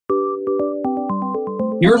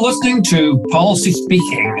You're listening to Policy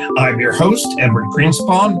Speaking. I'm your host, Edward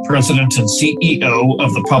Greenspan, President and CEO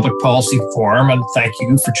of the Public Policy Forum, and thank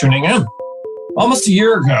you for tuning in. Almost a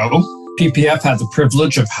year ago, PPF had the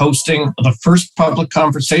privilege of hosting the first public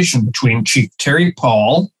conversation between Chief Terry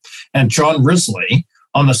Paul and John Risley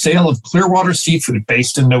on the sale of Clearwater Seafood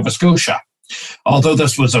based in Nova Scotia. Although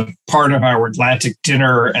this was a part of our Atlantic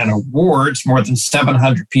dinner and awards, more than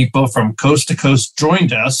 700 people from coast to coast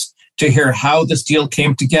joined us to hear how this deal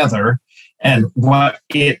came together and what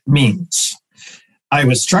it means. I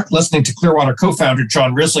was struck listening to Clearwater co-founder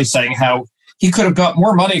John Risley saying how he could have got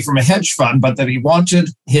more money from a hedge fund, but that he wanted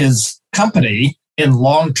his company in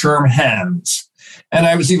long-term hands. And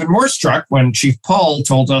I was even more struck when Chief Paul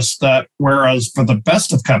told us that whereas for the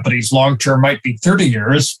best of companies, long-term might be 30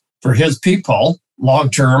 years, for his people,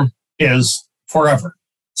 long-term is forever.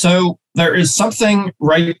 So there is something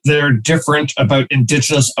right there different about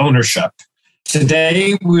Indigenous ownership.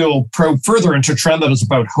 Today, we'll probe further into a trend that is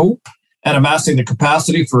about hope and amassing the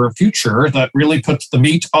capacity for a future that really puts the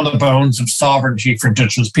meat on the bones of sovereignty for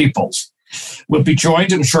Indigenous peoples. We'll be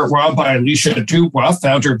joined in a short while by Alicia Dubois,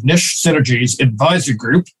 founder of Niche Synergies Advisory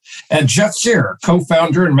Group, and Jeff Sear,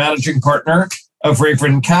 co-founder and managing partner of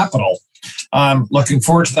Raven Capital. I'm looking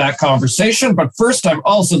forward to that conversation, but first I'm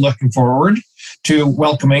also looking forward to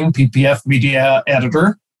welcoming PPF media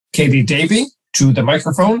editor Katie Davey to the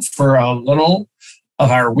microphone for a little of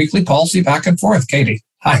our weekly policy back and forth. Katie,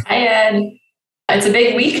 hi. Hi, Ed. It's a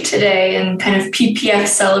big week today and kind of PPF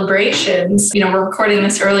celebrations. We're recording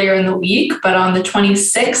this earlier in the week, but on the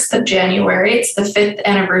 26th of January, it's the 5th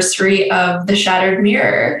anniversary of The Shattered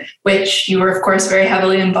Mirror, which you were, of course, very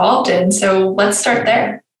heavily involved in. So let's start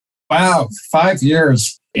there. Wow, 5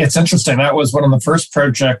 years. It's interesting. That was one of the first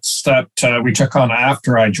projects that we took on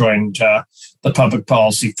after I joined the Public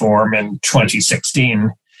Policy Forum in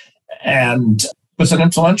 2016. And it was an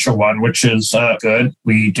influential one, which is good.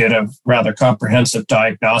 We did a rather comprehensive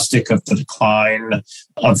diagnostic of the decline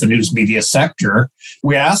of the news media sector.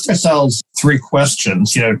 We asked ourselves three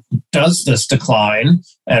questions. Does this decline,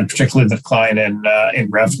 and particularly the decline in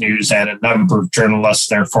revenues and a number of journalists,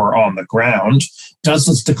 therefore, on the ground, does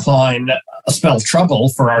this decline spell trouble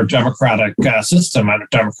for our democratic system and our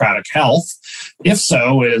democratic health? If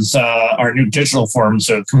so, is our new digital forms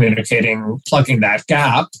of communicating plugging that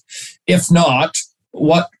gap? If not,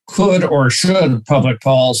 what could or should public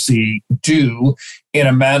policy do in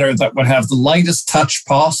a manner that would have the lightest touch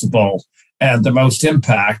possible and the most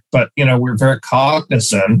impact? But, we're very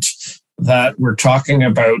cognizant that we're talking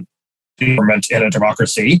about government in a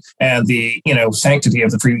democracy and the sanctity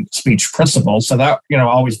of the free speech principle. So that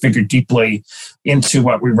always figured deeply into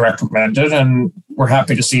what we recommended, and we're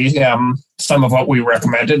happy to see some of what we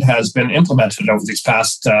recommended has been implemented over these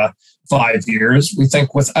past 5 years. We think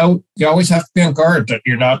you always have to be on guard that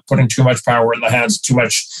you're not putting too much power in the hands, too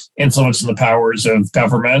much influence in the powers of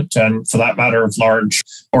government and, for that matter, of large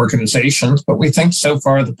organizations. But we think so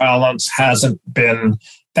far the balance hasn't been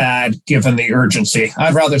bad given the urgency.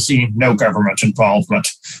 I'd rather see no government involvement,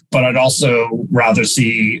 but I'd also rather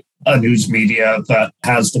see a news media that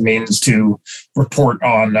has the means to report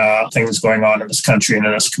on things going on in this country and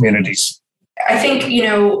in its communities. I think,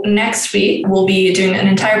 next week we'll be doing an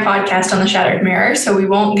entire podcast on the Shattered Mirror, so we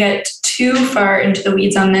won't get too far into the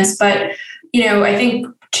weeds on this. But, I think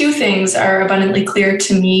two things are abundantly clear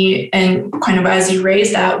to me, and kind of as you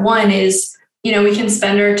raise that. One is, we can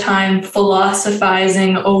spend our time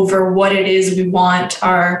philosophizing over what it is we want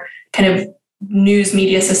our kind of news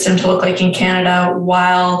media system to look like in Canada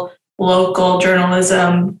while local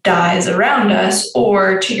journalism dies around us.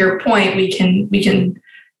 Or, to your point, we can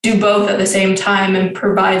do both at the same time and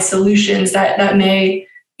provide solutions that may,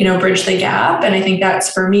 bridge the gap. And I think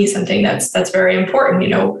that's, for me, something that's very important.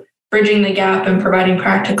 Bridging the gap and providing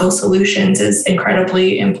practical solutions is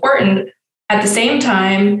incredibly important. At the same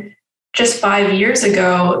time, just 5 years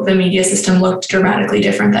ago, the media system looked dramatically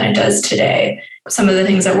different than it does today. Some of the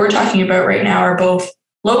things that we're talking about right now are both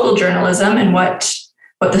local journalism and what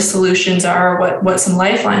the solutions are, what some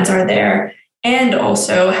lifelines are there, and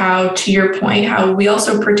also how, to your point, how we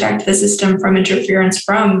also protect the system from interference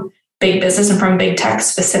from big business and from big tech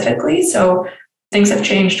specifically. So things have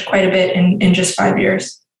changed quite a bit in just 5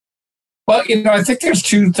 years. Well, I think there's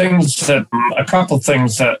a couple of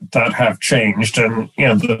things that have changed. And,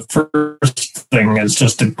 the first thing is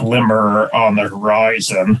just a glimmer on the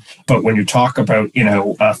horizon. But when you talk about,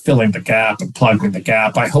 filling the gap and plugging the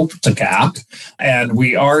gap, I hope it's a gap. And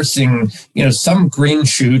we are seeing, some green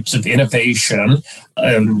shoots of innovation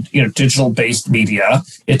digital-based media.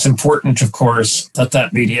 It's important, of course,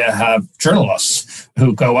 that media have journalists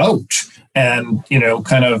who go out and,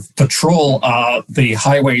 kind of patrol the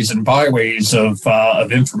highways and byways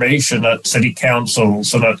of information at city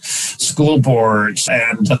councils and at school boards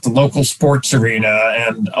and at the local sports arena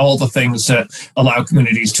and all the things that allow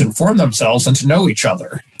communities to inform themselves and to know each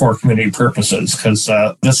other for community purposes, because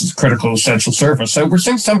this is a critical essential service. So we're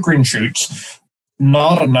seeing some green shoots.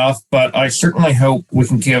 Not enough, but I certainly hope we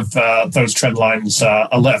can give those trend lines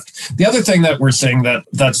a lift. The other thing that we're seeing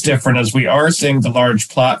that's different is we are seeing the large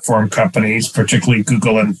platform companies, particularly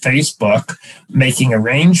Google and Facebook, making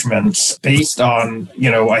arrangements based on,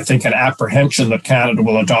 I think an apprehension that Canada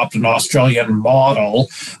will adopt an Australian model,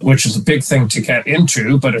 which is a big thing to get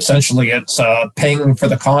into, but essentially it's paying for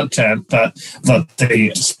the content that they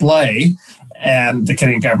display. And the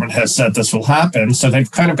Canadian government has said this will happen. So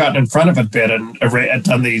they've kind of gotten in front of it a bit and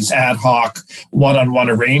done these ad hoc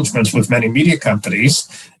one-on-one arrangements with many media companies.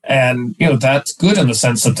 And, that's good in the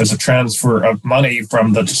sense that there's a transfer of money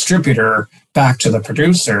from the distributor back to the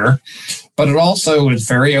producer. But it also is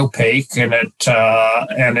very opaque, and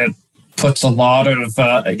it puts a lot of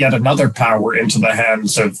yet another power into the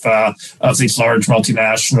hands of these large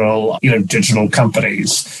multinational, digital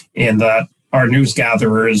companies, in that our news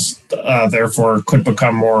gatherers, therefore, could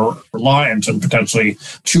become more reliant and potentially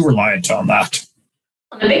too reliant on that.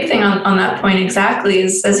 The big thing on that point exactly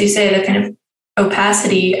is, as you say, the kind of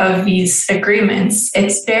opacity of these agreements.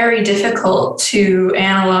 It's very difficult to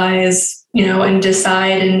analyze, and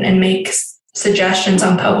decide and make suggestions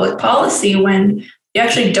on public policy when you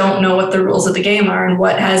actually don't know what the rules of the game are and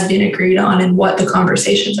what has been agreed on and what the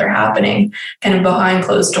conversations are happening kind of behind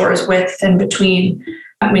closed doors with and between,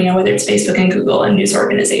 whether it's Facebook and Google and news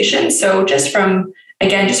organizations. So just from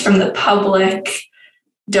the public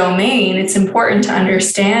domain, it's important to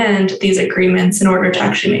understand these agreements in order to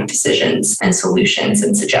actually make decisions and solutions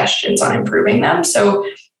and suggestions on improving them. So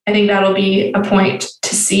I think that'll be a point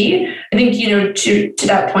to see. I think, to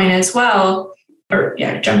that point as well,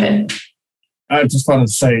 jump in. I just wanted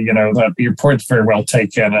to say, that your point's very well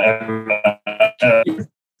taken. And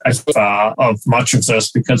of much of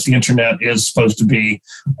this, because the internet is supposed to be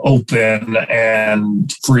open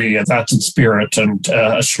and free, and that's its spirit, and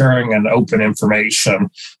sharing and open information.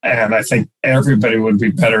 And I think everybody would be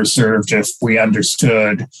better served if we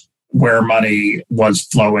understood where money was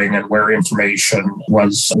flowing and where information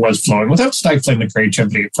was flowing without stifling the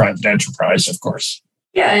creativity of private enterprise, of course.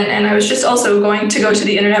 Yeah, and I was just also going to go to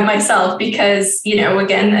the internet myself because,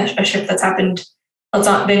 again, a shift that's happened. It's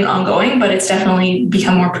not been ongoing, but it's definitely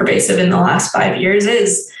become more pervasive in the last 5 years,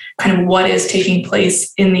 is kind of what is taking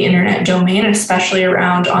place in the internet domain, especially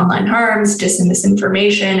around online harms, dis and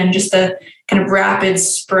misinformation, and just the kind of rapid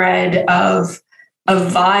spread of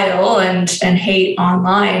vile and hate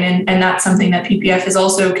online. And that's something that PPF is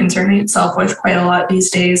also concerning itself with quite a lot these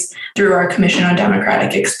days through our Commission on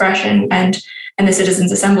Democratic Expression and the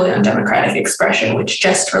Citizens Assembly on Democratic Expression, which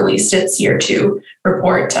just released its Year 2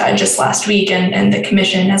 report just last week. And the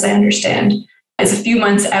commission, as I understand, is a few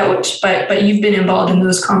months out, but you've been involved in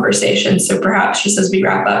those conversations. So perhaps just as we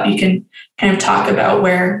wrap up, you can kind of talk about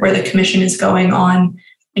where the commission is going on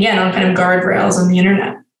kind of guardrails on the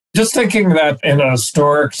internet. Just thinking that in a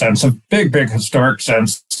historic sense, a big historic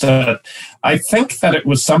sense, that I think that it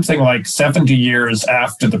was something like 70 years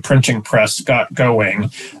after the printing press got going,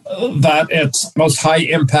 that its most high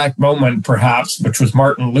impact moment, perhaps, which was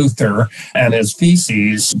Martin Luther and his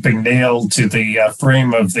theses being nailed to the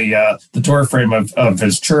frame of the door frame of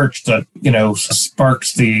his church that,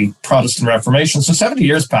 sparks the Protestant Reformation. So 70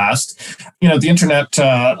 years passed. The internet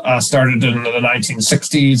started in the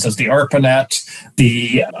 1960s as the ARPANET.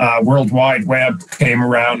 The World Wide Web came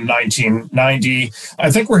around 1990. I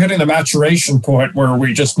think we're hitting the maturation point where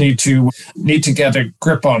we just need to get a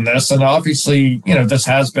grip on this. And obviously, this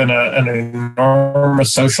has been an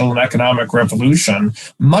enormous social and economic revolution,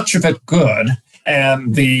 much of it good.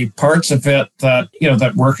 And the parts of it that,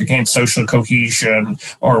 that work against social cohesion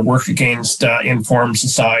or work against informed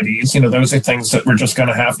societies, those are things that we're just going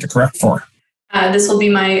to have to correct for. This will be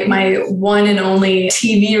my one and only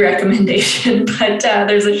TV recommendation, but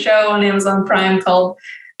there's a show on Amazon Prime called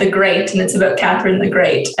The Great, and it's about Catherine the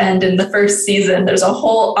Great. And in the first season, there's a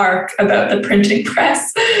whole arc about the printing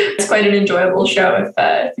press. It's quite an enjoyable show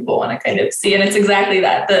if people want to kind of see. And it's exactly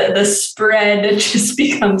that. The spread just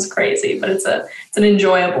becomes crazy, but it's an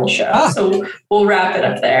enjoyable show. So we'll wrap it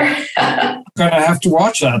up there. I'm going to have to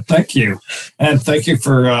watch that. Thank you. And thank you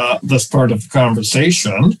for this part of the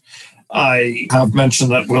conversation. I have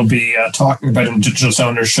mentioned that we'll be talking about Indigenous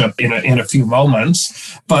ownership in a few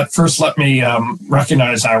moments. But first, let me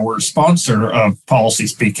recognize our sponsor of Policy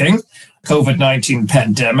Speaking. COVID-19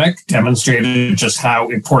 pandemic demonstrated just how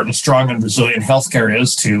important strong and resilient healthcare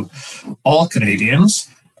is to all Canadians,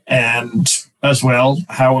 and as well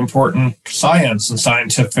how important science and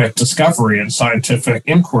scientific discovery and scientific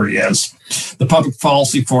inquiry is. The Public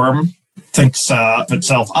Policy Forum thinks of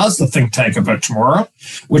itself as the think tank about tomorrow,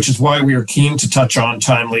 which is why we are keen to touch on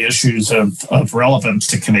timely issues of relevance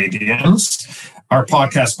to Canadians. Our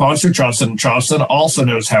podcast sponsor, Johnson & Johnson, also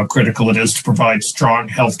knows how critical it is to provide strong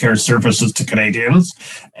healthcare services to Canadians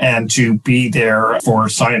and to be there for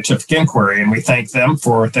scientific inquiry. And we thank them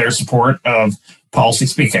for their support of Policy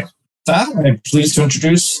Speaking. With that, I'm pleased to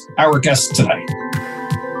introduce our guest today.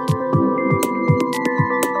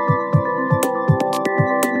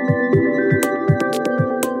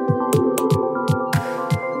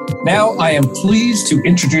 Now, I am pleased to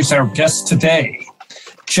introduce our guest today.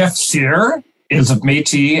 Jeff Cyr is of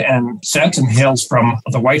Métis and Cent and hails from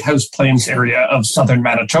the White House Plains area of southern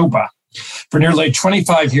Manitoba. For nearly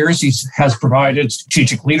 25 years, he has provided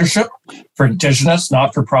strategic leadership for Indigenous,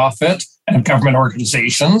 not-for-profit, and government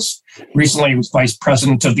organizations. Recently, he was Vice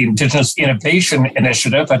President of the Indigenous Innovation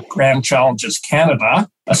Initiative at Grand Challenges Canada,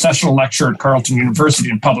 a sessional lecturer at Carleton University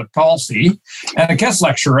in Public Policy, and a guest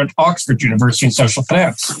lecturer at Oxford University in Social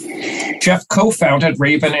Finance. Jeff co-founded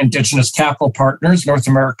Raven Indigenous Capital Partners, North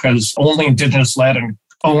America's only Indigenous-led and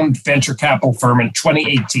owned venture capital firm in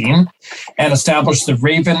 2018, and established the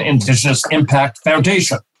Raven Indigenous Impact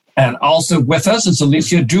Foundation. And also with us is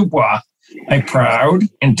Alicia Dubois, a proud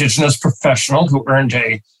Indigenous professional who earned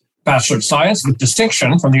a Bachelor of Science with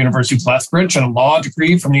distinction from the University of Lethbridge and a law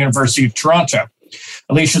degree from the University of Toronto.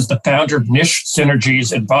 Alicia is the founder of Niche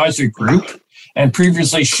Synergies Advisory Group, and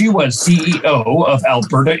previously she was CEO of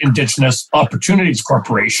Alberta Indigenous Opportunities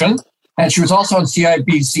Corporation, and she was also on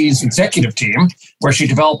CIBC's executive team, where she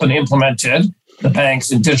developed and implemented the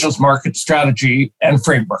bank's Indigenous market strategy and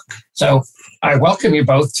framework. So I welcome you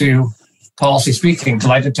both to Policy Speaking.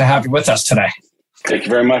 Delighted to have you with us today. Thank you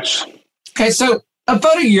very much. Okay, so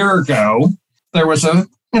about a year ago, there was a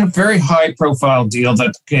very high-profile deal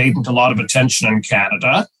that gained a lot of attention in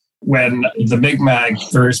Canada when the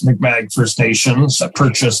Mi'kmaq First Nations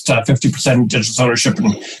purchased 50% Indigenous ownership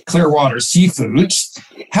in Clearwater Seafoods.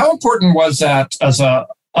 How important was that as a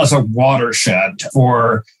watershed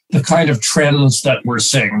for the kind of trends that we're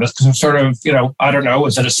seeing? This sort of, I don't know,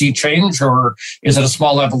 is it a sea change or is it a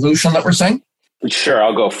small evolution that we're seeing? Sure,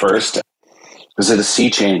 I'll go first. Is it a sea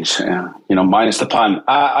change? Minus the pun.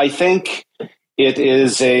 I think it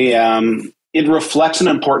is it reflects an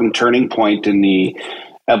important turning point in the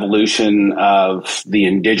evolution of the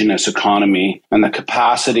Indigenous economy and the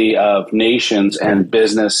capacity of nations and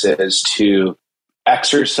businesses to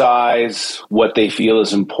exercise what they feel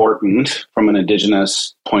is important from an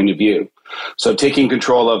Indigenous point of view. So taking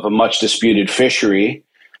control of a much disputed fishery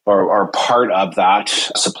or part of that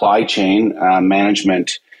supply chain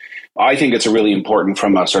management, I think it's really important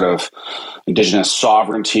from a sort of Indigenous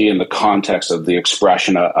sovereignty in the context of the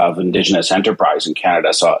expression of Indigenous enterprise in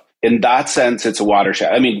Canada. So in that sense, it's a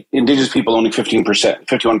watershed. I mean, Indigenous people owning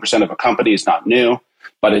 51% of a company is not new.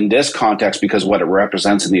 But in this context, because what it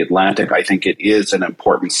represents in the Atlantic, I think it is an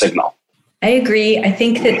important signal. I agree. I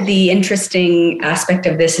think that the interesting aspect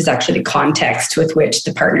of this is actually the context with which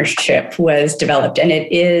the partnership was developed. And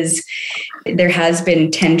there has been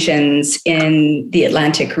tensions in the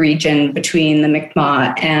Atlantic region between the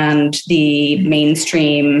Mi'kmaq and the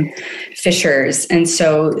mainstream fishers. And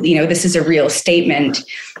so, this is a real statement.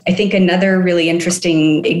 I think another really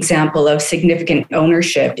interesting example of significant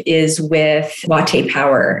ownership is with Watay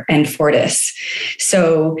Power and Fortis.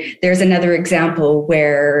 So there's another example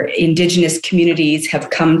where Indigenous communities have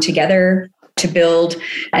come together to build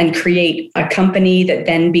and create a company that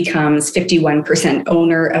then becomes 51%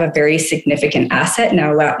 owner of a very significant asset.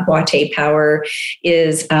 Now, Watay Power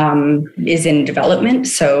is in development.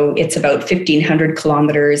 So it's about 1,500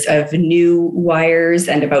 kilometers of new wires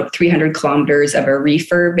and about 300 kilometers of a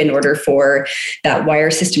refurb in order for that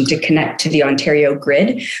wire system to connect to the Ontario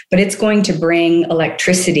grid. But it's going to bring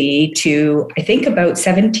electricity to, I think, about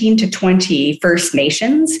 17 to 20 First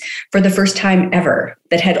Nations for the first time ever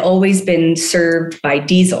that had always been served by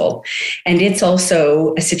diesel. And it's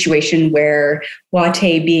also a situation where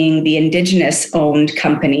Watay, being the Indigenous-owned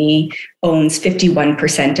company, owns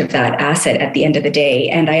 51% of that asset at the end of the day.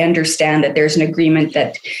 And I understand that there's an agreement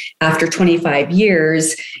that after 25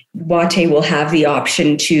 years, Watay will have the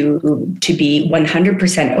option to be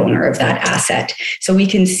 100% owner of that asset. So we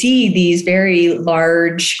can see these very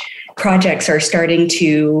large projects are starting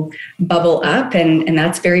to bubble up, and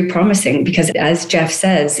that's very promising because, as Jeff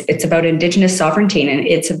says, it's about Indigenous sovereignty and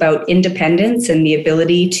it's about independence and the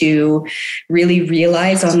ability to really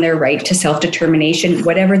realize on their right to self-determination,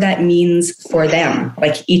 whatever that means for them,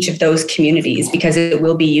 like each of those communities, because it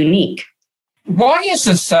will be unique. Why is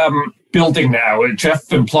this building now?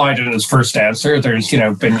 Jeff implied in his first answer, there's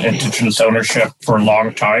been Indigenous ownership for a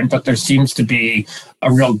long time, but there seems to be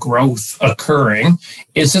a real growth occurring.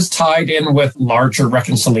 Is this tied in with larger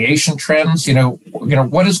reconciliation trends?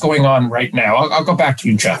 What is going on right now? I'll go back to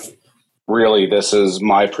you, Jeff. Really, this is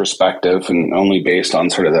my perspective and only based on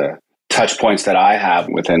sort of the touch points that I have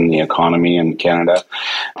within the economy in Canada.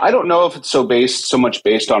 I don't know if it's so much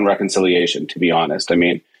based on reconciliation, to be honest. I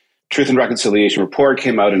mean, Truth and Reconciliation Report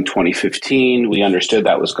came out in 2015. We understood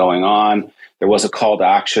that was going on. There was a call to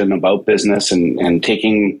action about business and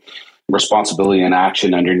taking responsibility and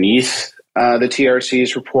action underneath the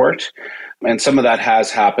TRC's report. And some of that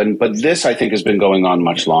has happened. But this, I think, has been going on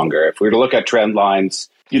much longer. If we were to look at trend lines,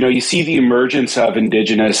 you see the emergence of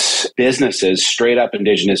Indigenous businesses, straight up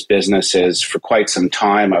Indigenous businesses for quite some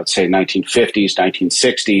time. I would say 1950s,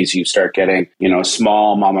 1960s, you start getting,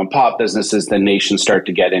 small mom and pop businesses. Then nations start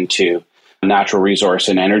to get into natural resource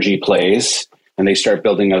and energy plays, and they start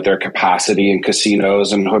building out their capacity in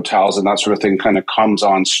casinos and hotels and that sort of thing kind of comes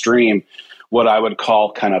on stream, what I would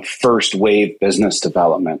call kind of first wave business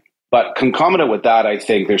development. But concomitant with that, I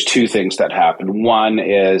think there's two things that happen. One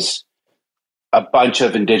is a bunch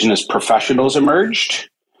of Indigenous professionals emerged,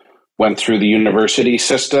 went through the university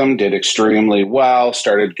system, did extremely well,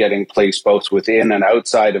 started getting placed both within and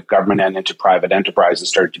outside of government and into private enterprise and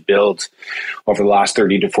started to build over the last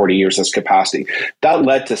 30 to 40 years this capacity. That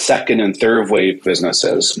led to second and third wave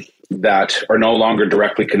businesses that are no longer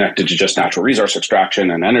directly connected to just natural resource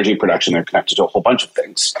extraction and energy production. They're connected to a whole bunch of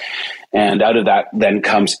things. And out of that then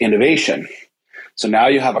comes innovation. So now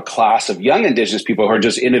you have a class of young Indigenous people who are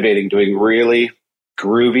just innovating, doing really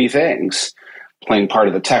groovy things, playing part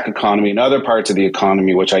of the tech economy and other parts of the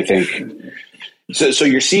economy, which I think... So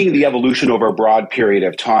you're seeing the evolution over a broad period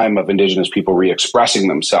of time of Indigenous people re-expressing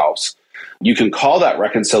themselves. You can call that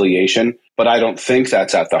reconciliation, but I don't think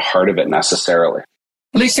that's at the heart of it necessarily.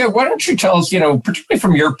 Alicia, why don't you tell us, particularly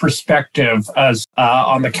from your perspective as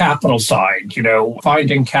on the capital side,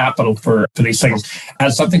 finding capital for these things,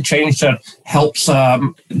 has something changed that helps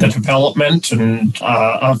the development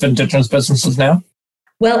of Indigenous businesses now?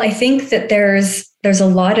 Well, I think that there's a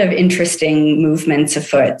lot of interesting movements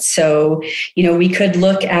afoot. So, we could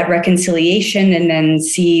look at reconciliation and then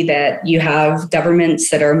see that you have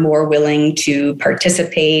governments that are more willing to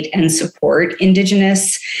participate and support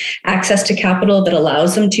Indigenous access to capital that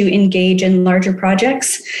allows them to engage in larger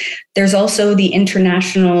projects. There's also the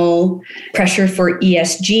international pressure for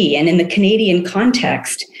ESG. And in the Canadian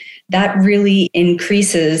context, that really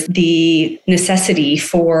increases the necessity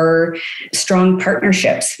for strong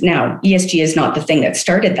partnerships. Now, ESG is not the thing that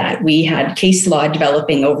started that. We had case law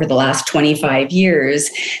developing over the last 25 years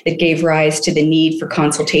that gave rise to the need for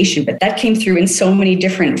consultation, but that came through in so many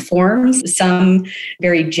different forms, some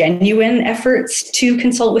very genuine efforts to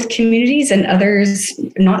consult with communities and others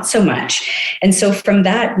not so much. And so from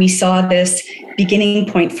that, we saw this beginning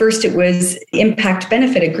point. First, it was impact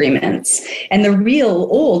benefit agreements. And the real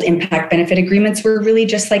old impact benefit agreements were really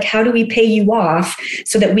just like, how do we pay you off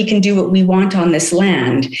so that we can do what we want on this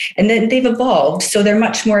land? And then they've evolved. So they're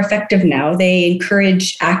much more effective now. They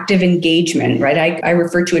encourage active engagement, right? I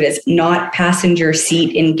refer to it as not passenger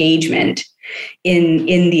seat engagement in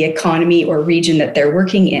the economy or region that they're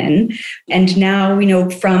working in. And now,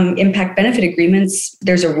 from impact benefit agreements,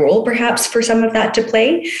 there's a role perhaps for some of that to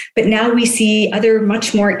play, but now we see other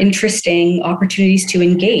much more interesting opportunities to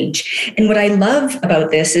engage. And what I love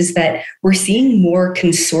about this is that we're seeing more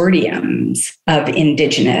consortiums of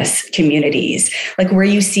Indigenous communities, like where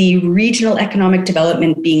you see regional economic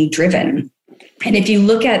development being driven. And if you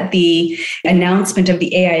look at the announcement of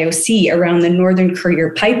the AIOC around the Northern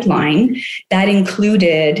Courier Pipeline, that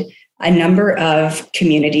included a number of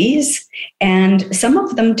communities, and some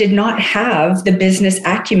of them did not have the business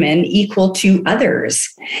acumen equal to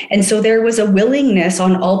others. And so there was a willingness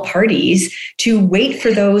on all parties to wait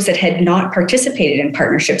for those that had not participated in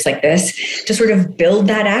partnerships like this to sort of build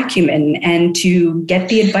that acumen and to get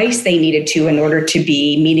the advice they needed to in order to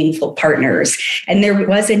be meaningful partners. And there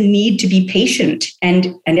was a need to be patient,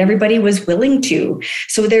 and everybody was willing to.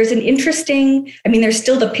 So there's an interesting, there's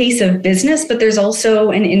still the pace of business, but there's also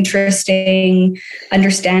an interesting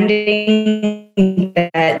understanding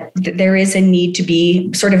that that there is a need to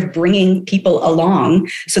be sort of bringing people along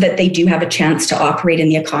so that they do have a chance to operate in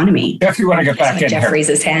the economy. Jeff, you want to get back in Jeff here?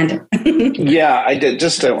 Raises his hand. Yeah, I did.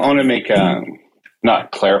 Just I want to make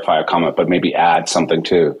not clarify a comment, but maybe add something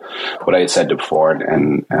to what I had said before,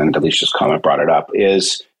 and Alicia's comment brought it up,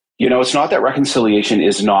 is, it's not that reconciliation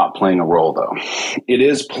is not playing a role, though. It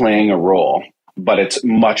is playing a role, but it's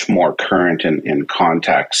much more current in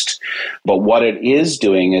context. But what it is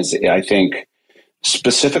doing is, I think,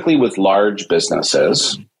 specifically with large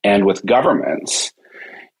businesses and with governments,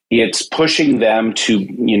 it's pushing them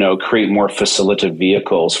to, create more facilitative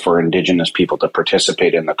vehicles for Indigenous people to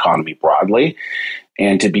participate in the economy broadly,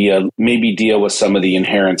 and to maybe deal with some of the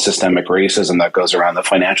inherent systemic racism that goes around the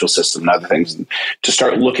financial system and other things, to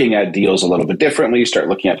start looking at deals a little bit differently, start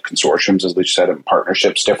looking at consortiums, as we said, and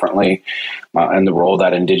partnerships differently, and the role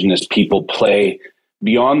that Indigenous people play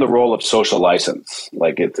beyond the role of social license.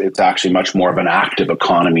 Like it's actually much more of an active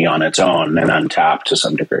economy on its own and untapped to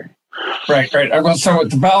some degree. Right. Well, so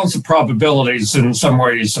the balance of probabilities in some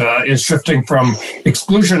ways is shifting from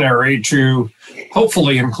exclusionary to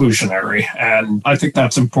hopefully inclusionary. And I think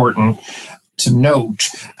that's important to note.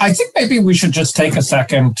 I think maybe we should just take a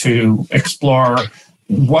second to explore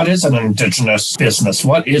what is an Indigenous business?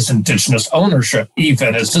 What is Indigenous ownership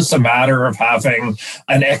even? Is this a matter of having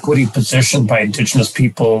an equity position by Indigenous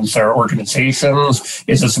peoples or organizations?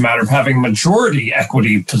 Is this a matter of having majority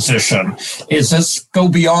equity position? Is this go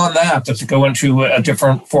beyond that? Does it go into a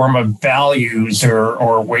different form of values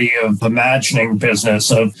or way of imagining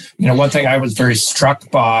business? One thing I was very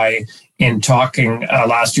struck by in talking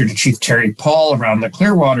last year to Chief Terry Paul around the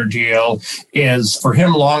Clearwater deal is, for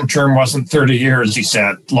him, long-term wasn't 30 years, he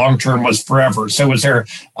said. Long-term was forever. So was there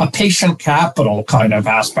a patient capital kind of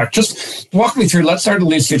aspect? Just walk me through. Let's start,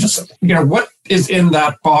 Alicia. Just, what is in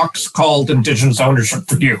that box called Indigenous ownership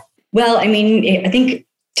for you? Well, I think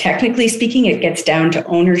technically speaking, it gets down to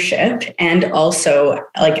ownership and also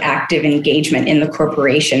like active engagement in the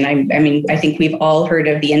corporation. I think we've all heard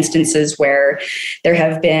of the instances where there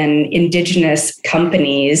have been Indigenous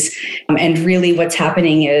companies, and really what's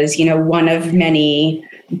happening is, one of many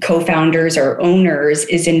co-founders or owners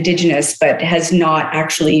is Indigenous, but has not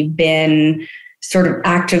actually been sort of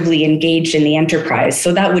actively engaged in the enterprise.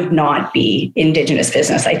 So that would not be Indigenous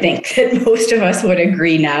business. I think that most of us would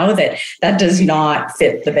agree now that that does not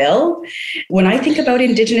fit the bill. When I think about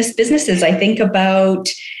Indigenous businesses, I think about,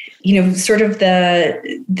 sort of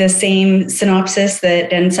the same synopsis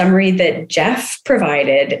and summary that Jeff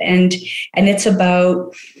provided. And it's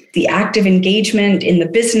about the active engagement in the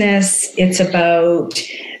business. It's about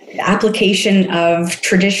application of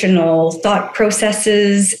traditional thought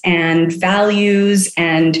processes and values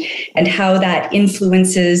and how that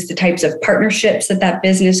influences the types of partnerships that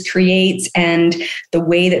business creates and the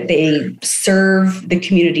way that they serve the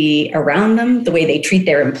community around them, the way they treat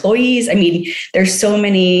their employees. There's so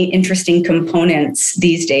many interesting components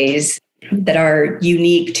these days that are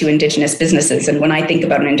unique to Indigenous businesses. And when I think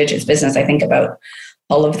about an Indigenous business, I think about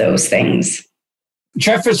all of those things.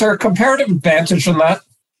 Jeff, is there a comparative advantage in that?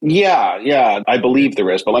 Yeah, I believe there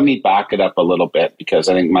is, but let me back it up a little bit, because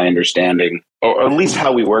I think my understanding, or at least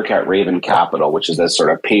how we work at Raven Capital, which is this sort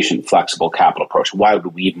of patient, flexible capital approach. Why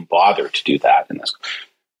would we even bother to do that in this?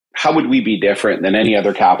 How would we be different than any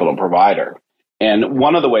other capital provider? And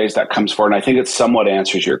one of the ways that comes forward, and I think it somewhat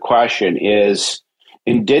answers your question, is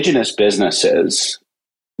Indigenous businesses,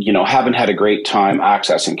 haven't had a great time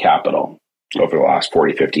accessing capital over the last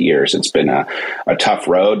 40, 50 years. It's been a tough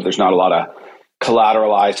road. There's not a lot of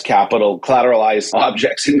collateralized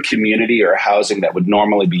objects in community or housing that would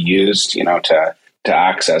normally be used, to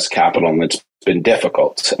access capital. And it's been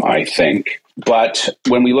difficult, I think. But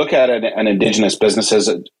when we look at an Indigenous business,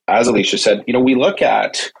 as Alicia said, we look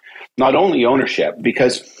at not only ownership,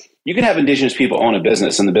 because you can have Indigenous people own a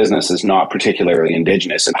business and the business is not particularly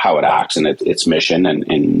Indigenous in how it acts and its mission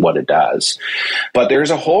and what it does. But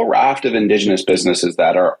there's a whole raft of Indigenous businesses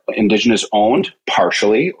that are Indigenous owned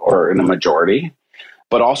partially or in a majority,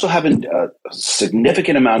 but also have a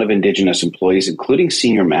significant amount of Indigenous employees, including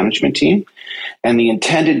senior management team and the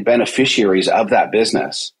intended beneficiaries of that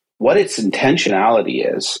business. What its intentionality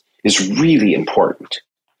is really important.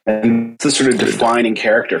 And it's the sort of defining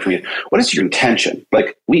character for me. What is your intention?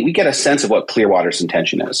 Like we get a sense of what Clearwater's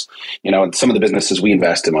intention is. And some of the businesses we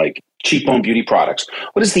invest in, like cheap-bone beauty products.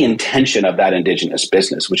 What is the intention of that Indigenous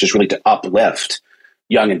business, which is really to uplift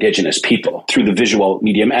young Indigenous people through the visual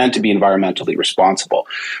medium and to be environmentally responsible?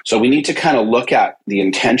 So we need to kind of look at the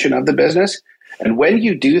intention of the business. And when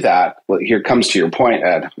you do that, well, here comes to your point,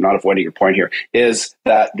 Ed, I'm not avoiding your point here, is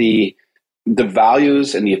that the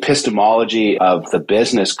values and the epistemology of the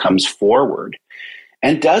business comes forward.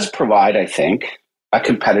 and does provide, I think, a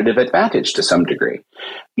competitive advantage to some degree.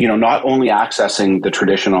 Not only accessing the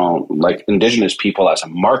traditional, like Indigenous people as a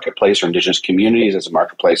marketplace or Indigenous communities as a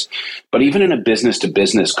marketplace, but even in a business to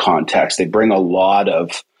business context, they bring a lot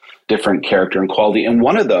of different character and quality. And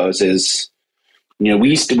one of those is,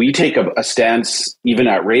 we take a stance even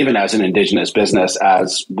at Raven as an Indigenous business,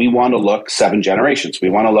 as we want to look 7 generations. We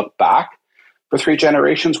want to look back for 3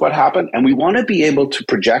 generations, what happened, and we want to be able to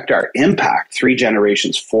project our impact 3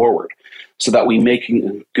 generations forward, so that we make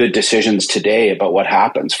good decisions today about what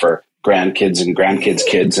happens for grandkids and grandkids'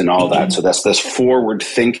 kids and all that. So that's this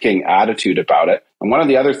forward-thinking attitude about it. And one of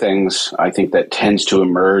the other things I think that tends to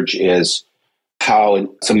emerge is how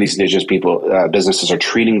some of these Indigenous people, businesses are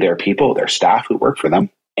treating their people, their staff who work for them,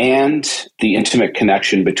 and the intimate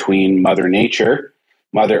connection between Mother Nature,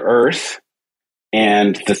 Mother Earth,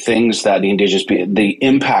 and the things that the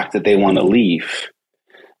impact that they want to leave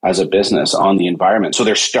as a business on the environment. So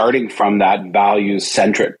they're starting from that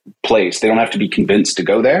values-centric place. They don't have to be convinced to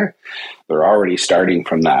go there. They're already starting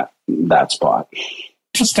from that spot.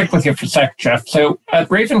 Just stick with you for a sec, Jeff. So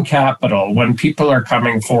at Raven Capital, when people are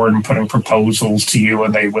coming forward and putting proposals to you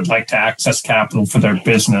and they would like to access capital for their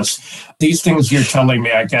business, these things you're telling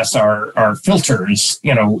me, I guess, are filters,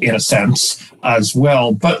 in a sense as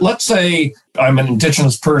well. But let's say I'm an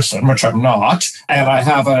Indigenous person, which I'm not, and I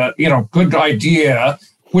have a, good idea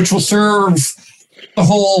which will serve the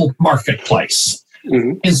whole marketplace.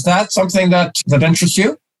 Mm-hmm. Is that something that interests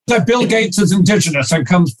you? That Bill Gates is Indigenous and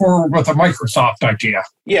comes forward with a Microsoft idea.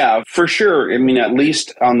 Yeah, for sure. I mean, at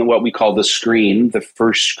least on what we call the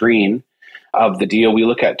first screen of the deal, we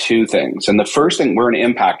look at 2 things. And the first thing, we're an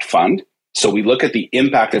impact fund. So we look at the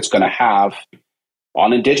impact it's going to have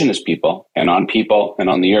on Indigenous people and on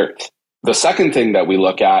the earth. The second thing that we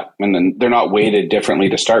look at, and then they're not weighted differently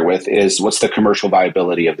to start with, is what's the commercial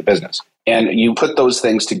viability of the business. And you put those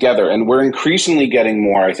things together, and we're increasingly getting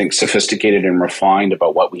more, I think, sophisticated and refined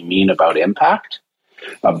about what we mean about impact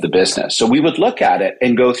of the business. So we would look at it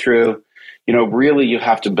and go through, really you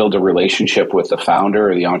have to build a relationship with the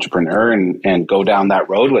founder or the entrepreneur and go down that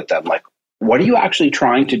road with them. Like, what are you actually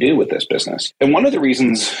trying to do with this business? And one of the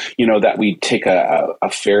reasons, that we take a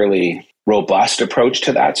fairly robust approach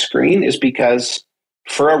to that screen is because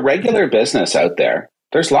for a regular business out there,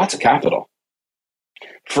 there's lots of capital.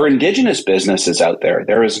 For Indigenous businesses out there,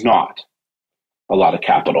 there is not a lot of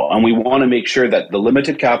capital. And we want to make sure that the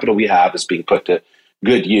limited capital we have is being put to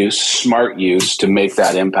good use, smart use to make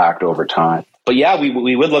that impact over time. But yeah,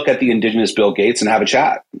 we would look at the Indigenous Bill Gates and have a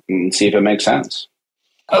chat and see if it makes sense.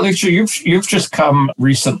 Alicia, you've just come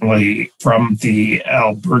recently from the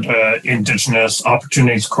Alberta Indigenous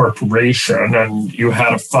Opportunities Corporation, and you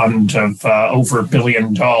had a fund of over $1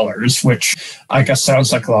 billion, which I guess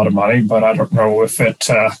sounds like a lot of money, but I don't know if it.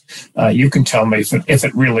 You can tell me if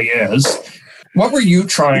it really is. What were you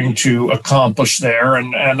trying to accomplish there?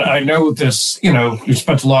 And I know this. You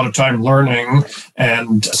spent a lot of time learning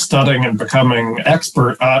and studying and becoming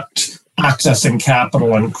expert at accessing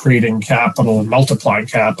capital and creating capital and multiplying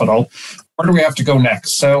capital. Where do we have to go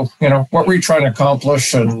next? So, what were you trying to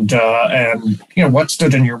accomplish and what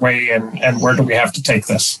stood in your way and where do we have to take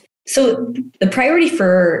this? So the priority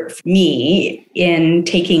for me in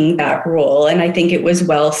taking that role, and I think it was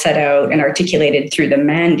well set out and articulated through the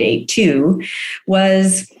mandate too,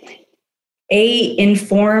 was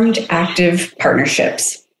informed active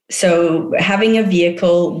partnerships. So having a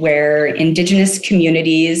vehicle where Indigenous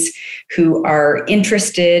communities who are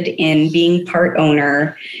interested in being part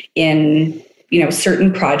owner in,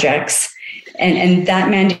 certain projects, and that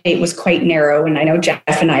mandate was quite narrow. And I know Jeff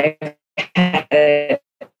and I had a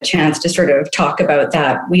chance to sort of talk about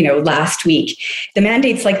that, last week. The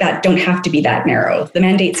mandates like that don't have to be that narrow. The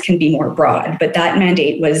mandates can be more broad, but that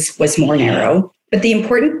mandate was more narrow. But the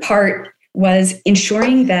important part was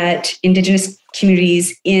ensuring that Indigenous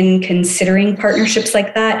communities, in considering partnerships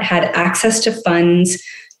like that, had access to funds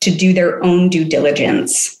to do their own due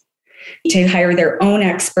diligence, to hire their own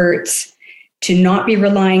experts, to not be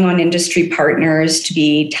relying on industry partners, to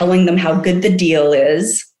be telling them how good the deal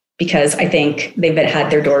is, because I think they've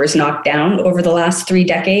had their doors knocked down over the last 3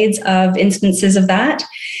 decades of instances of that.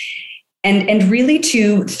 And really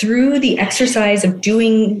to, through the exercise of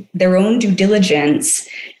doing their own due diligence,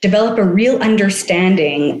 develop a real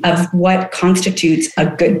understanding of what constitutes a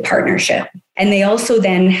good partnership. And they also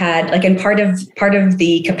then had, and part of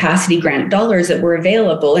the capacity grant dollars that were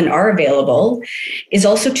available and are available is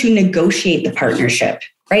also to negotiate the partnership,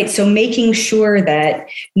 right? So making sure that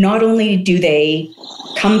not only do they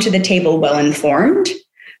come to the table well informed,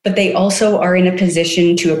 but they also are in a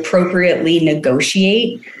position to appropriately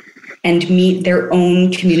negotiate and meet their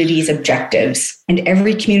own community's objectives. And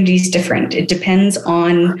every community is different. It depends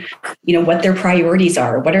on, what their priorities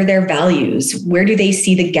are, what are their values, where do they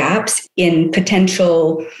see the gaps in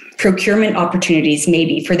potential procurement opportunities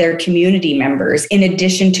maybe for their community members, in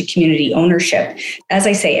addition to community ownership. As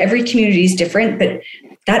I say, every community is different, but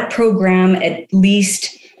that program at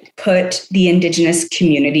least put the Indigenous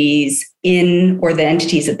communities in, or the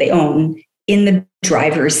entities that they own, in the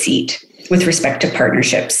driver's seat with respect to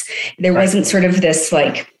partnerships. There wasn't sort of this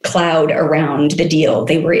cloud around the deal.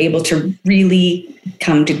 They were able to really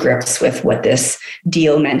come to grips with what this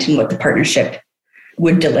deal meant and what the partnership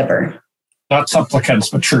would deliver. Not supplicants,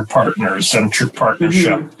 but true partners and true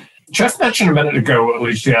partnership. Mm-hmm. Jeff mentioned a minute ago,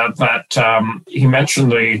 Alicia, that he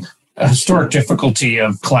mentioned the historic difficulty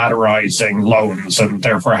of collateralizing loans and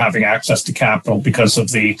therefore having access to capital because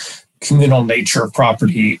of the communal nature of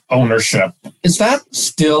property ownership. Is that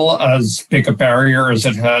still as big a barrier as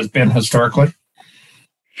it has been historically?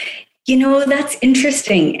 That's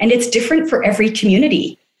interesting. And it's different for every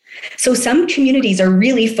community. So some communities are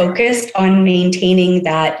really focused on maintaining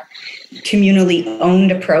that communally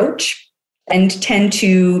owned approach and tend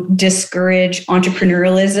to discourage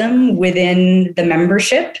entrepreneurialism within the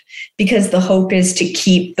membership because the hope is to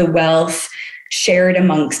keep the wealth shared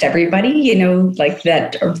amongst everybody, like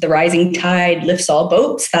that the rising tide lifts all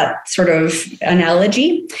boats, that sort of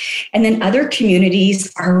analogy. And then other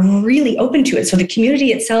communities are really open to it. So the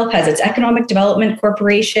community itself has its economic development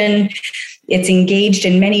corporation. It's engaged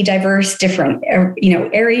in many diverse different,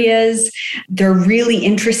 areas. They're really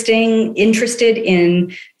interested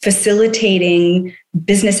in facilitating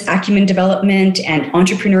business acumen development and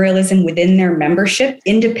entrepreneurialism within their membership,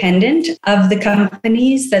 independent of the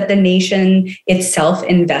companies that the nation itself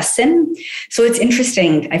invests in. So it's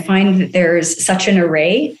interesting. I find that there's such an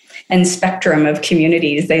array and spectrum of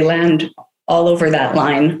communities. They land all over that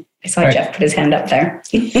line. I saw Jeff put his hand up there.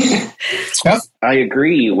 I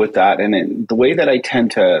agree with that. And the way that I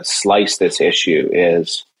tend to slice this issue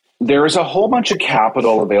is there is a whole bunch of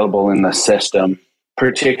capital available in the system,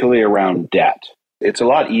 particularly around debt. It's a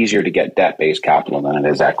lot easier to get debt-based capital than it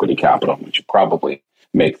is equity capital. We should probably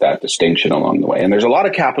make that distinction along the way. And there's a lot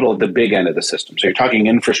of capital at the big end of the system. So you're talking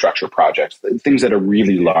infrastructure projects, things that are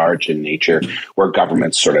really large in nature, where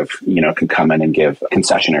governments sort of, can come in and give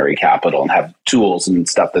concessionary capital and have tools and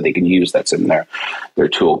stuff that they can use that's in their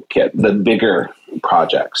toolkit. The bigger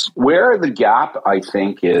projects, where the gap, I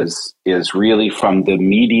think, is really from the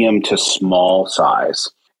medium to small size.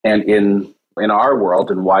 And in our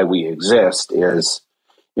world, and why we exist, is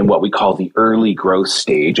in what we call the early growth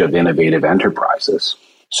stage of innovative enterprises.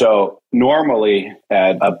 So normally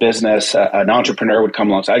at a business, an entrepreneur would come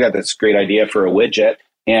along and say, I got this great idea for a widget,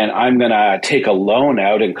 and I'm going to take a loan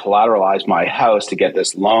out and collateralize my house to get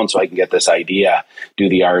this loan so I can get this idea, do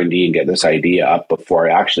the R&D and get this idea up before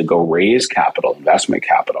I actually go raise capital, investment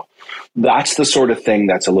capital. That's the sort of thing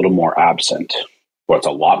that's a little more absent. Well, it's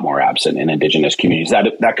a lot more absent in Indigenous communities.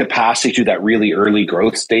 That capacity to that really early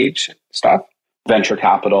growth stage stuff, venture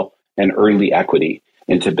capital and early equity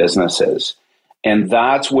into businesses. And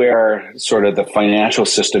that's where sort of the financial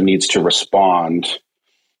system needs to respond,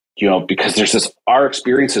 because there's our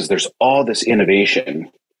experiences, there's all this innovation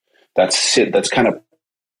that's kind of,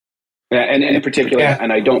 and in particular,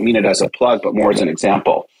 and I don't mean it as a plug, but more as an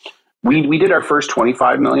example. We did our first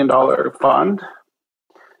 $25 million fund.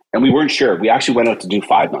 And we weren't sure. We actually went out to do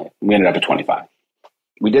 $5 million. We ended up at 25.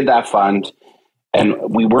 We did that fund, and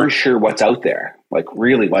we weren't sure what's out there. Like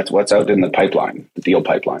really, what's out in the pipeline, the deal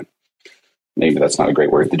pipeline. Maybe that's not a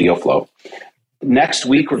great word, the deal flow. Next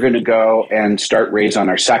week, we're going to go and start raise on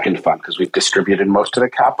our second fund because we've distributed most of the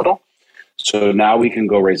capital. So now we can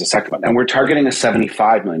go raise a second fund. And we're targeting a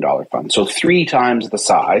 $75 million fund. So 3 times the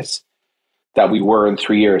size that we were in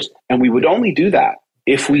 3 years. And we would only do that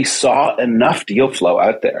if we saw enough deal flow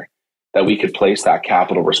out there that we could place that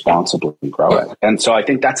capital responsibly and grow it. And so I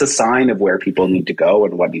think that's a sign of where people need to go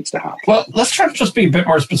and what needs to happen. Well, let's try to just be a bit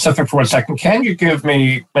more specific for 1 second. Can you give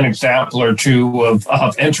me an example or two of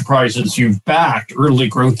enterprises you've backed, early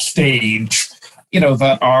growth stage,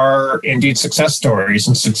 that are indeed success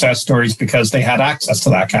stories because they had access to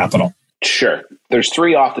that capital? Sure. There's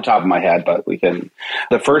 3 off the top of my head, but we can.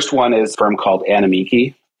 The first one is a firm called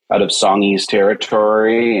Animiiki out of Songhees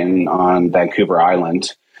territory and on Vancouver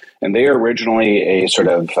Island. And they are originally a sort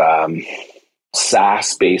of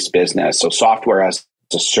SaaS-based business, so software as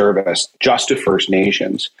a service just to First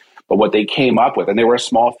Nations. But what they came up with, and they were a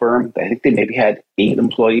small firm, I think they maybe had 8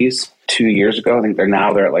 employees 2 years ago. I think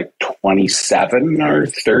they're at like 27 or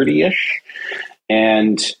 30-ish.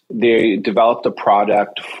 And they developed a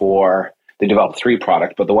product They developed 3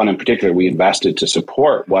 products, but the one in particular we invested to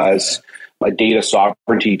support was a data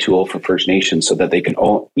sovereignty tool for First Nations so that they can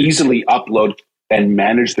easily upload and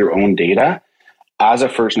manage their own data as a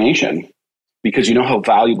First Nation, because you know how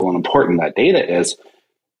valuable and important that data is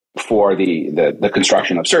for the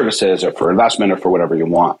construction of services or for investment or for whatever you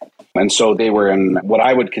want. And so they were in what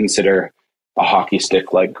I would consider a hockey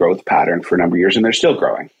stick-like growth pattern for a number of years, and they're still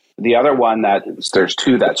growing. The other one there's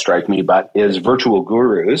 2 that strike me, but is Virtual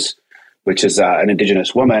Gurus, which is an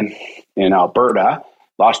Indigenous woman in Alberta,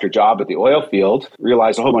 lost her job at the oil field,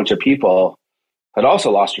 realized a whole bunch of people had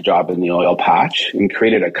also lost their job in the oil patch, and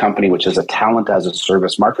created a company which is a talent as a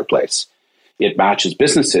service marketplace. It matches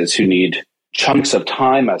businesses who need chunks of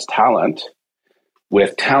time as talent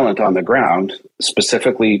with talent on the ground,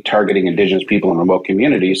 specifically targeting Indigenous people in remote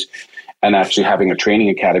communities, and actually having a training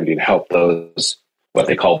academy to help those, what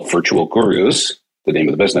they call virtual gurus, the name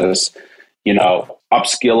of the business,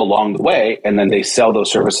 upskill along the way, and then they sell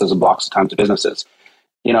those services and blocks of time to businesses.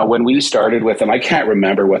 When we started with them, I can't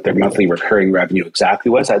remember what their monthly recurring revenue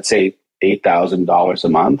exactly was. I'd say $8,000 a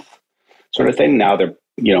month sort of thing. Now they're,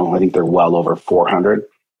 I think they're well over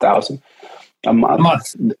 $400,000 a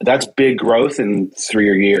month. That's big growth in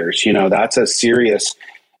 3 years. That's a serious,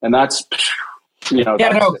 and that's,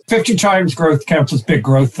 50 times growth counts as big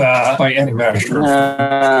growth by any measure.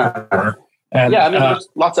 There's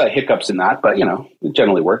lots of hiccups in that, but it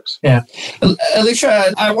generally works. Yeah,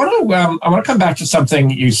 Alicia, I want to come back to something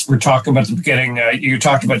you were talking about at the beginning. You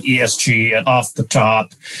talked about ESG off the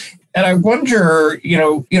top, and I wonder,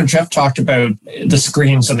 Jeff talked about the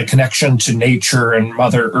screens and the connection to nature and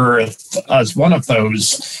Mother Earth as one of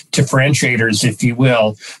those differentiators, if you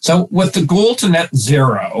will. So, with the goal to net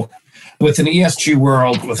zero, with an ESG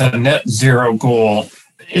world with a net zero goal,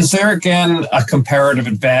 is there, again, a comparative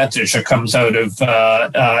advantage that comes out of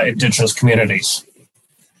Indigenous communities?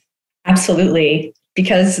 Absolutely,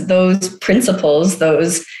 because those principles,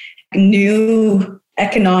 those new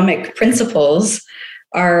economic principles,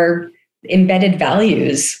 are embedded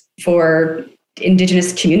values for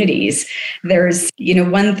Indigenous communities. There's,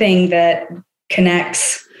 one thing that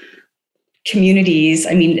connects communities.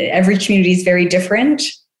 I mean, every community is very different,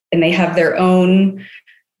 and they have their own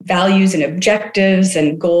values and objectives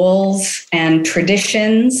and goals and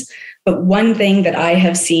traditions. But one thing that I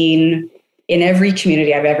have seen in every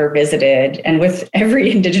community I've ever visited, and with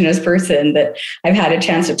every Indigenous person that I've had a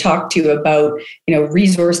chance to talk to about,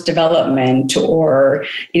 resource development or,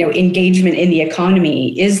 engagement in the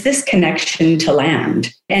economy, is this connection to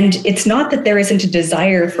land. And it's not that there isn't a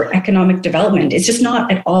desire for economic development. It's just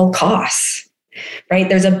not at all costs. Right?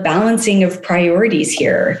 There's a balancing of priorities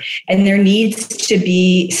here, and there needs to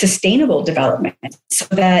be sustainable development so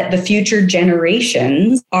that the future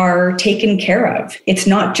generations are taken care of. It's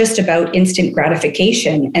not just about instant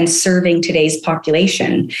gratification and serving today's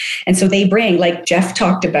population. And so they bring, like Jeff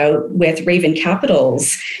talked about with Raven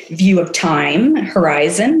Capital's view of time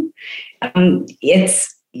horizon,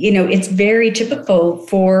 it's very typical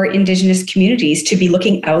for Indigenous communities to be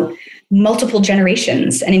looking out multiple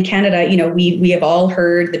generations. And in Canada, we have all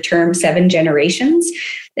heard the term 7 generations,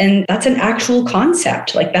 and that's an actual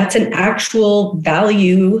concept. Like, that's an actual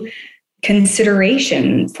value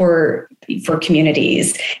consideration for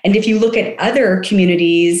communities. And if you look at other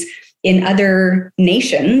communities in other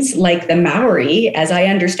nations, like the Maori, as I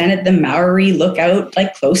understand it, the Maori look out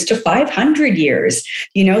like close to 500 years,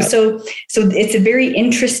 so it's a very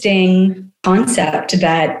interesting concept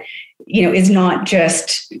that is not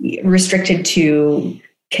just restricted to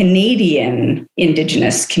Canadian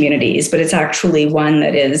Indigenous communities, but it's actually one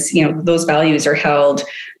that is, those values are held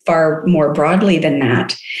far more broadly than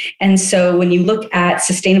that. And so when you look at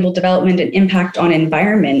sustainable development and impact on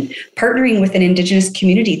environment, partnering with an Indigenous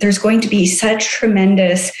community, there's going to be such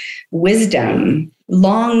tremendous wisdom,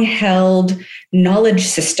 long-held knowledge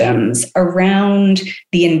systems around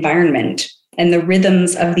the environment and the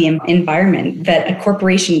rhythms of the environment that a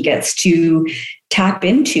corporation gets to tap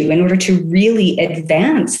into in order to really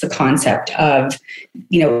advance the concept of,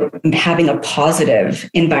 having a positive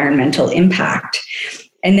environmental impact.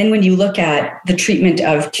 And then when you look at the treatment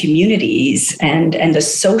of communities and the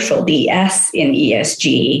social, the S in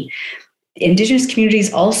ESG, Indigenous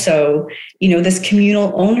communities also, this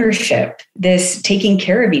communal ownership, this taking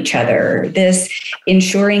care of each other, this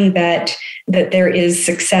ensuring that there is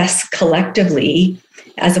success collectively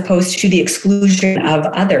as opposed to the exclusion of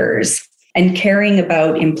others, and caring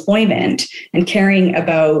about employment and caring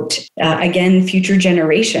about, again, future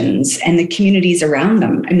generations and the communities around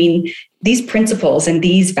them. I mean, these principles and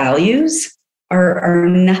these values are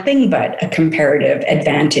nothing but a comparative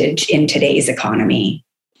advantage in today's economy.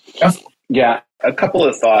 Yeah. A couple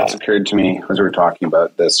of thoughts occurred to me as we were talking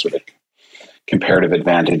about this sort of comparative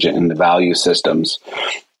advantage in the value systems.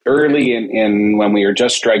 Early in when we were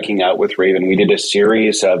just striking out with Raven, we did a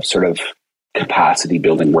series of sort of capacity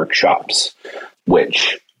building workshops,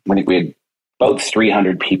 which we had about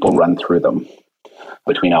 300 people run through them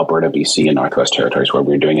between Alberta, BC, and Northwest Territories, where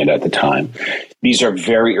we were doing it at the time. These are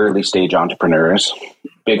very early stage entrepreneurs,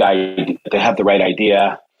 big idea. They have the right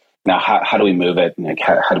idea. Now, how do we move it? And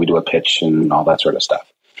how do we do a pitch and all that sort of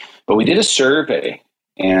stuff? But we did a survey,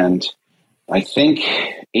 and I think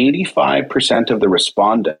 85% of the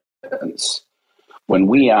respondents, when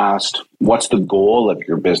we asked, what's the goal of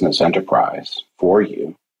your business enterprise for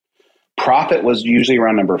you? Profit was usually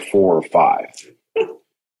around number 4 or 5.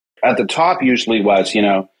 At the top usually was,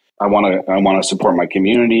 I want to support my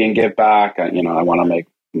community and give back. I want to make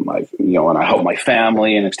and I help my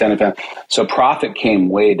family and extended family. So profit came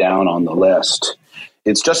way down on the list.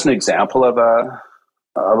 It's just an example of a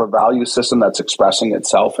value system that's expressing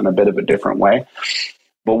itself in a bit of a different way.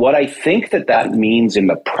 But what I think that means in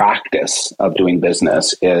the practice of doing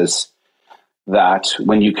business is that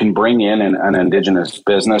when you can bring in an Indigenous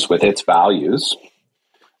business with its values,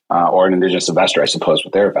 or an Indigenous investor, I suppose,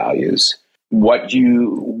 with their values,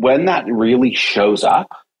 when that really shows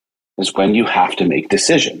up is when you have to make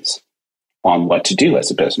decisions on what to do as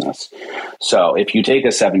a business. So if you take a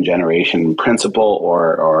 7th-generation principle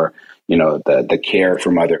or the care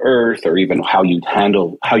for Mother Earth, or even how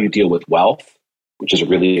you deal with wealth, which is a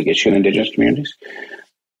really big issue in Indigenous communities,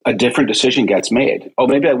 a different decision gets made. Oh,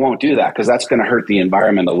 maybe I won't do that because that's going to hurt the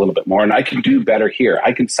environment a little bit more. And I can do better here.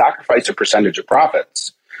 I can sacrifice a percentage of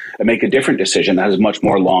profits and make a different decision that has much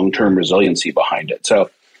more long-term resiliency behind it. So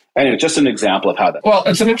anyway, just an example of how that... Well,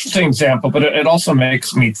 it's an interesting example, but it also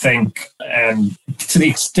makes me think, and to the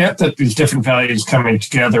extent that these different values coming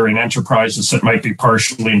together in enterprises that might be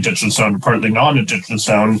partially Indigenous owned, partly non-Indigenous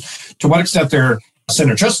owned, to what extent they're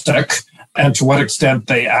synergistic, and to what extent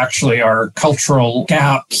they actually are cultural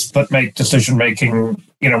gaps that make decision-making,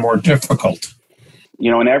 more difficult.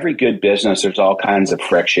 In every good business, there's all kinds of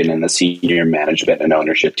friction in the senior management and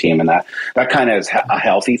ownership team, and that kind of is a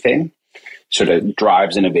healthy thing. Sort of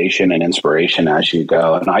drives innovation and inspiration as you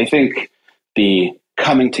go. And I think the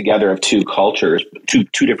coming together of two cultures, two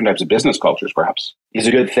different types of business cultures, perhaps, is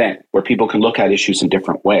a good thing, where people can look at issues in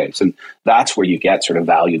different ways. And that's where you get sort of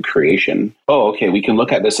value creation. Oh, okay, we can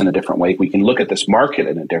look at this in a different way. We can look at this market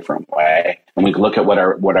in a different way. And we can look at what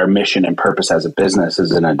our mission and purpose as a business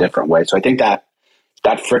is in a different way. So I think that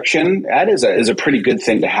friction, that is a pretty good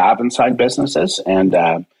thing to have inside businesses,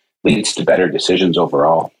 and leads to better decisions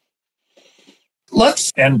overall.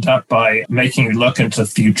 Let's end up by making you look into the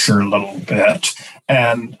future a little bit.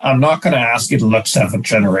 And I'm not going to ask you to look 7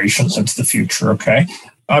 generations into the future, okay?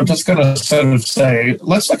 I'm just going to sort of say,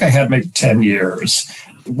 let's look ahead maybe 10 years.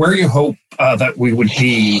 Where you hope that we would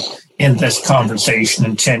be in this conversation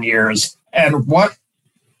in 10 years, and what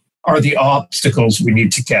are the obstacles we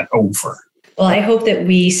need to get over? Well, I hope that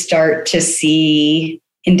we start to see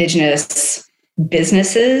Indigenous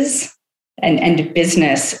businesses and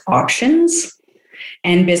business options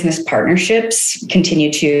and business partnerships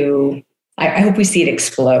continue to, I hope we see it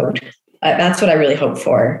explode. That's what I really hope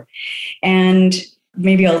for. And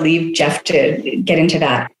maybe I'll leave Jeff to get into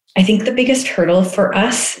that. I think the biggest hurdle for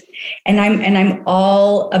us, and I'm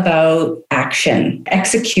all about action.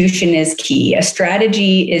 Execution is key. A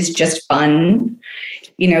strategy is just fun,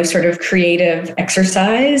 sort of creative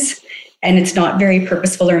exercise, and it's not very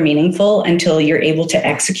purposeful or meaningful until you're able to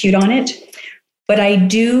execute on it. But I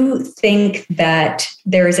do think that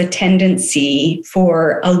there is a tendency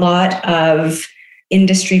for a lot of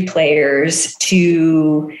industry players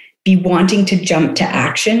to be wanting to jump to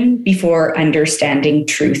action before understanding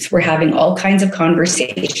truth. We're having all kinds of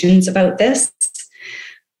conversations about this.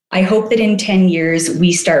 I hope that in 10 years,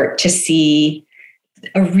 we start to see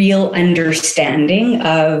a real understanding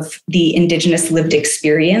of the Indigenous lived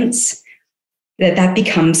experience, that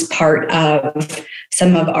becomes part of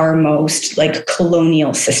some of our most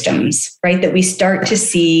colonial systems, right? That we start to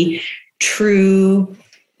see true,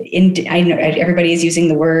 I know everybody is using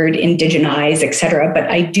the word indigenize, et cetera, but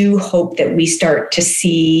I do hope that we start to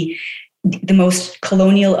see the most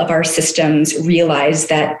colonial of our systems realize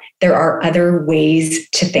that there are other ways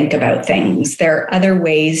to think about things. There are other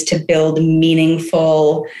ways to build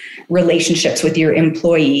meaningful relationships with your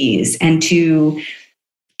employees and to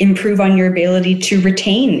improve on your ability to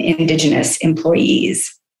retain Indigenous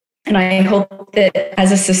employees. And I hope that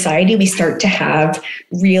as a society, we start to have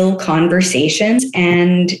real conversations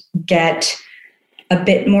and get a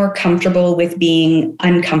bit more comfortable with being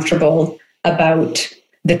uncomfortable about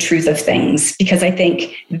the truth of things, because I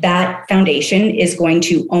think that foundation is going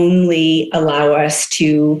to only allow us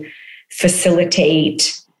to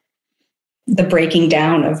facilitate the breaking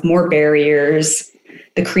down of more barriers,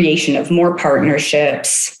 the creation of more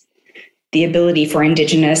partnerships, the ability for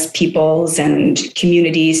Indigenous peoples and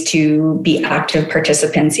communities to be active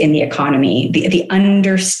participants in the economy. The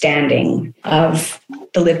understanding of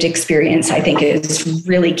the lived experience, I think, is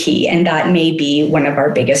really key. And that may be one of our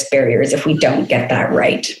biggest barriers if we don't get that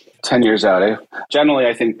right. 10 years out, eh? Generally,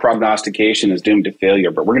 I think prognostication is doomed to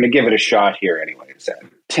failure, but we're going to give it a shot here anyway.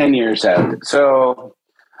 10 years out. So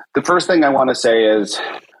the first thing I want to say is,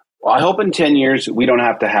 I hope in 10 years, we don't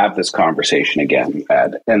have to have this conversation again,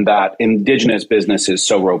 Ed, and that Indigenous business is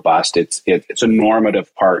so robust. It's a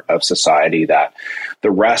normative part of society that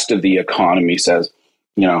the rest of the economy says,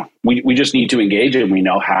 we just need to engage and we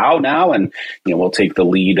know how now. And, we'll take the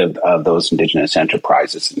lead of those Indigenous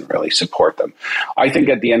enterprises and really support them. I think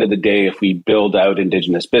at the end of the day, if we build out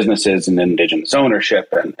Indigenous businesses and Indigenous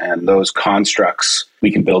ownership and those constructs,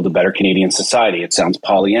 we can build a better Canadian society. It sounds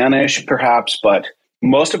Pollyannish, perhaps, but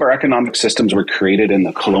most of our economic systems were created in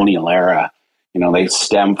the colonial era. They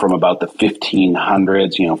stem from about the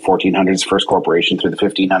 1500s, 1400s, first corporation through the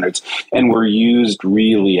 1500s, and were used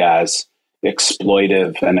really as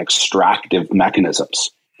exploitive and extractive mechanisms.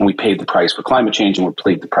 And we paid the price for climate change, and we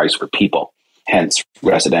paid the price for people, hence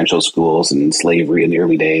residential schools and slavery in the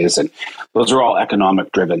early days. And those are all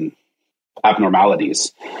economic-driven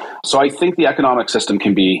abnormalities. So I think the economic system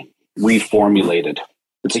can be reformulated.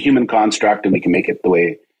 It's a human construct, and we can make it the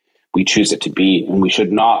way we choose it to be. And we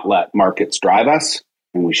should not let markets drive us,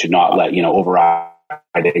 and we should not let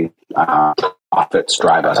overriding profits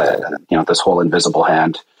drive us. This whole invisible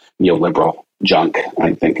hand neoliberal junk,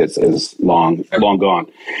 I think, is long gone.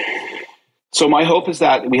 So my hope is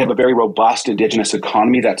that we have a very robust Indigenous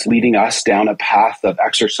economy that's leading us down a path of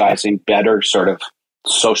exercising better sort of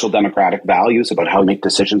social democratic values about how we make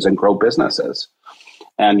decisions and grow businesses.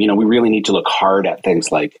 And, we really need to look hard at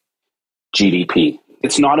things like GDP.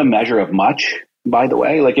 It's not a measure of much, by the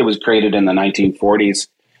way. Like, it was created in the 1940s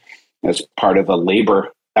as part of a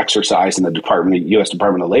labor exercise in the U.S.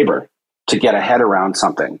 Department of Labor to get a head around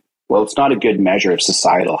something. Well, it's not a good measure of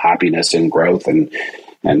societal happiness and growth.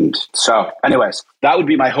 And so, anyways, that would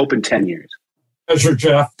be my hope in 10 years. Measure,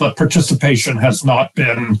 Jeff, but participation has not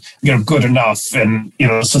been, good enough in,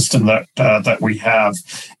 the system that we have.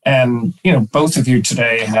 And, both of you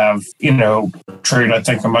today have, portrayed, I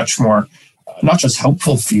think, a much more, not just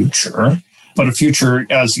helpful future, but a future,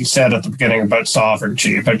 as you said at the beginning, about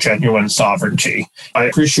sovereignty, about genuine sovereignty. I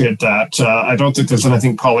appreciate that. I don't think there's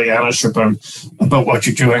anything Pollyannish about what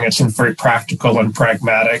you're doing. It seems very practical and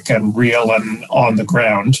pragmatic and real and on the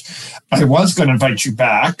ground. I was going to invite you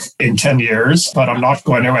back in 10 years, but I'm not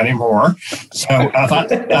going to anymore. So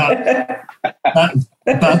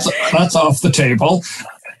that's off the table.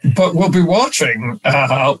 But we'll be watching.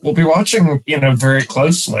 Very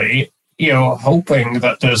closely. Hoping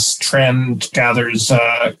that this trend gathers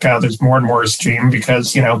more and more steam,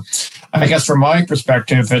 because, I guess from my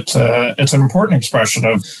perspective, it's an important expression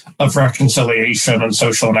of reconciliation and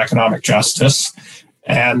social and economic justice.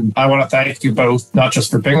 And I want to thank you both, not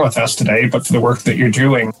just for being with us today, but for the work that you're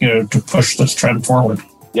doing, to push this trend forward.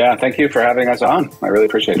 Yeah, thank you for having us on. I really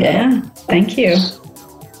appreciate it. Yeah, thank you.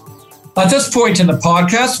 At this point in the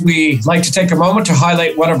podcast, we like to take a moment to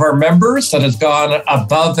highlight one of our members that has gone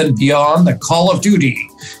above and beyond the call of duty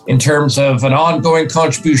in terms of an ongoing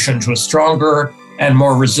contribution to a stronger and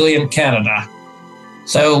more resilient Canada.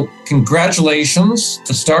 So congratulations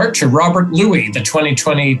to start to Robert Louis, the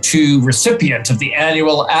 2022 recipient of the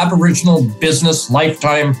annual Aboriginal Business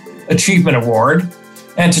Lifetime Achievement Award,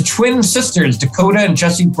 and to twin sisters Dakota and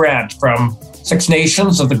Jessie Brandt from Six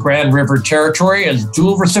Nations of the Grand River Territory as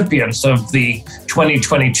dual recipients of the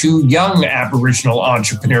 2022 Young Aboriginal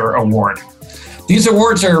Entrepreneur Award. These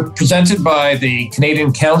awards are presented by the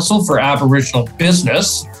Canadian Council for Aboriginal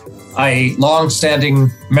Business, a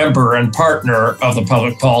long-standing member and partner of the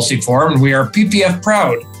Public Policy Forum, and we are PPF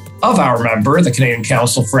proud of our member, the Canadian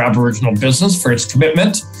Council for Aboriginal Business, for its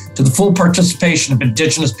commitment to the full participation of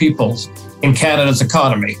Indigenous peoples in Canada's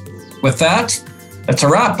economy. With that, that's a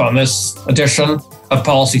wrap on this edition of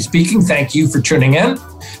Policy Speaking. Thank you for tuning in.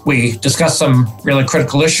 We discussed some really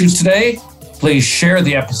critical issues today. Please share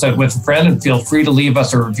the episode with a friend and feel free to leave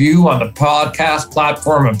us a review on the podcast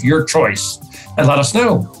platform of your choice. And let us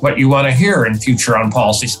know what you want to hear in future on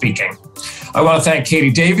Policy Speaking. I want to thank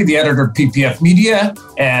Katie Davey, the editor of PPF Media,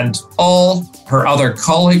 and all her other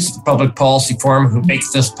colleagues at the Public Policy Forum who make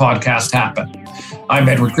this podcast happen. I'm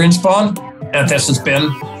Edward Greenspan, and this has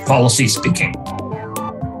been Policy Speaking.